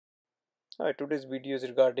Hi, today's video is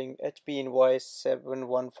regarding HP Invoice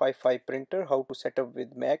 7155 printer, how to set up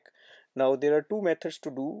with Mac. Now there are two methods to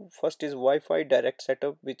do. First is Wi-Fi direct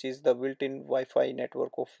setup, which is the built-in Wi-Fi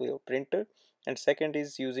network of your printer, and second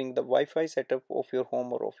is using the Wi-Fi setup of your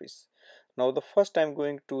home or office. Now the first I'm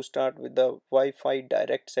going to start with the Wi-Fi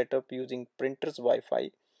direct setup using printer's Wi-Fi,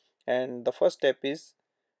 and the first step is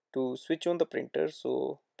to switch on the printer.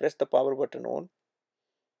 So press the power button on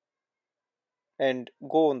and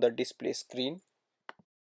go on the display screen.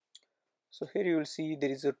 So here you will see there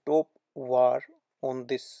is a top bar on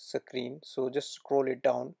this screen, so just scroll it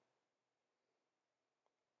down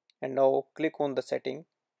and now click on the setting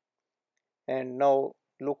and now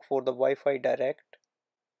look for the Wi-Fi direct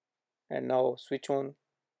and now switch on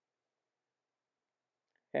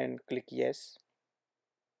and click yes.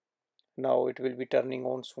 Now it will be turning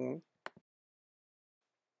on soon.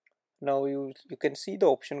 Now you can see the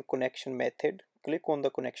option connection method. Click on the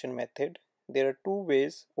connection method. There are two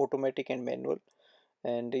ways, automatic and manual,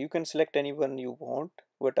 and you can select any one you want,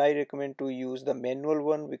 but I recommend to use the manual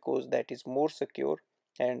one because that is more secure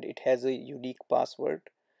and it has a unique password.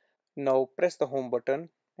 Now press the home button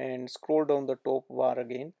and scroll down the top bar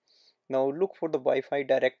again. Now look for the Wi-Fi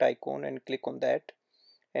direct icon and click on that,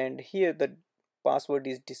 and here the password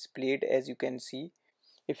is displayed as you can see.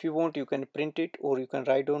 If you want, you can print it or you can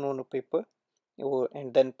write down on a paper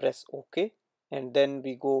and then press OK, and then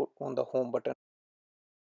we go on the home button.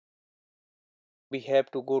 We have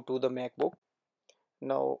to go to the MacBook.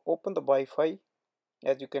 Now open the Wi-Fi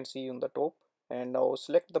as you can see on the top, and now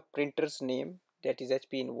select the printer's name, that is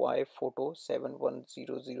HP Envoy Photo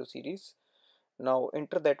 7100 series. Now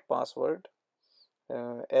enter that password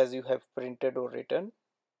as you have printed or written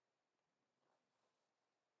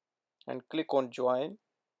and click on join,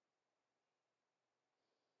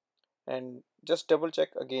 and just double check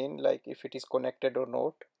again like if it is connected or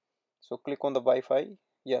not. So click on the Wi-Fi,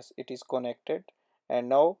 yes, it is connected, and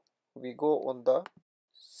now we go on the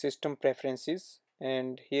system preferences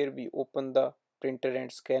and here we open the printer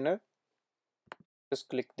and scanner. Just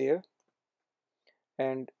click there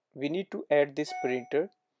and we need to add this printer,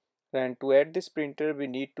 and to add this printer we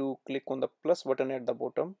need to click on the plus button at the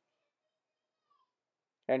bottom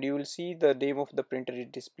and you will see the name of the printer is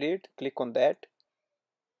displayed. Click on that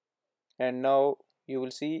and now you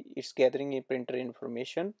will see it's gathering a printer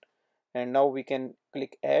information, and now we can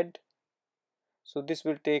click add. So this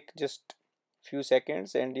will take just few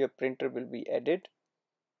seconds and your printer will be added.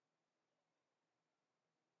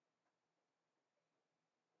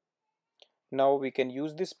 Now we can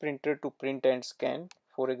use this printer to print and scan.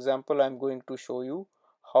 For example, I'm going to show you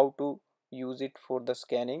how to use it for the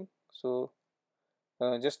scanning. So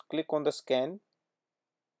just click on the scan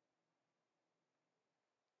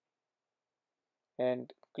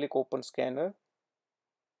and click open scanner.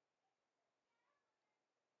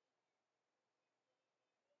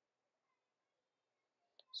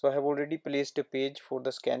 So I have already placed a page for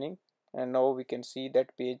the scanning, and now we can see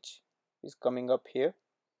that page is coming up here.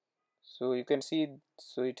 So you can see,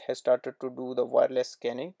 so it has started to do the wireless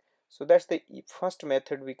scanning. So that's the first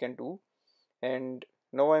method we can do, and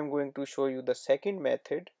now I'm going to show you the second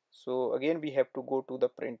method. So again we have to go to the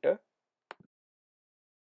printer.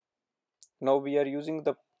 Now we are using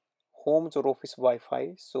the homes or office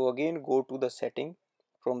Wi-Fi, so again go to the setting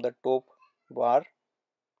from the top bar,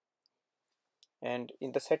 and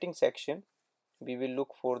in the setting section we will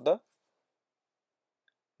look for the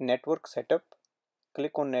network setup.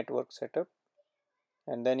 Click on network setup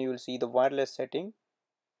and then you will see the wireless setting,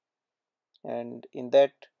 and in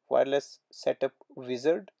that wireless setup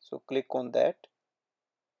wizard, so click on that.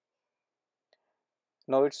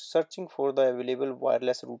 Now it's searching for the available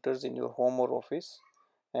wireless routers in your home or office,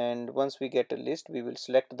 and once we get a list we will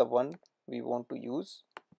select the one we want to use.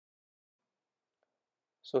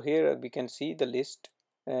 So here we can see the list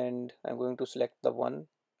and I'm going to select the one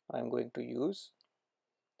I'm going to use.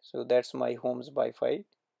 So that's my home's Wi-Fi,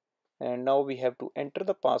 and now we have to enter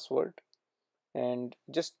the password and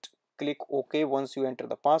just click OK once you enter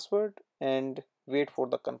the password and wait for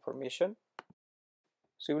the confirmation.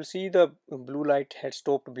 So you will see the blue light had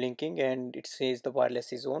stopped blinking and it says the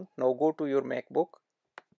wireless is on. Now go to your MacBook.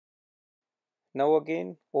 Now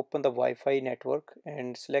again open the Wi-Fi network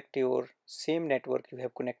and select your same network you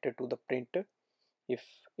have connected to the printer. If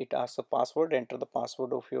it asks a password, enter the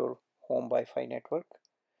password of your home Wi-Fi network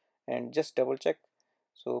and just double check.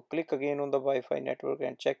 So click again on the Wi-Fi network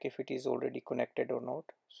and check if it is already connected or not.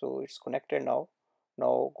 So it's connected now.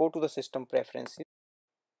 Now go to the system preferences,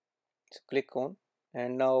 so click on,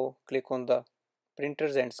 and now click on the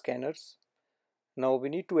printers and scanners. Now we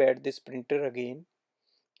need to add this printer again.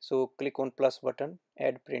 So click on plus button,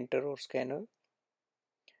 add printer or scanner,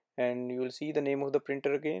 and you will see the name of the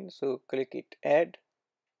printer again. So click it, add.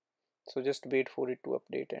 So just wait for it to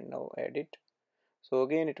update and now add it. So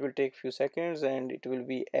again it will take few seconds and it will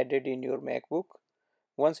be added in your MacBook.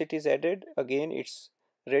 Once it is added, again it's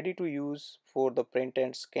ready to use for the print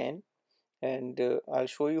and scan, and I'll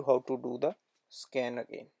show you how to do the scan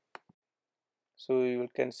again. So you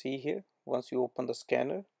can see here, once you open the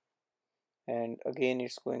scanner, and again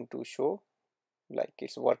it's going to show like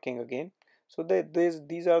it's working again. So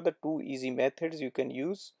these are the two easy methods you can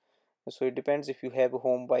use. So it depends if you have a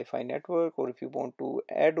home Wi-Fi network or if you want to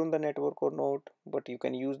add on the network or not, but you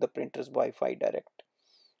can use the printer's Wi-Fi direct.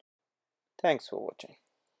 Thanks for watching.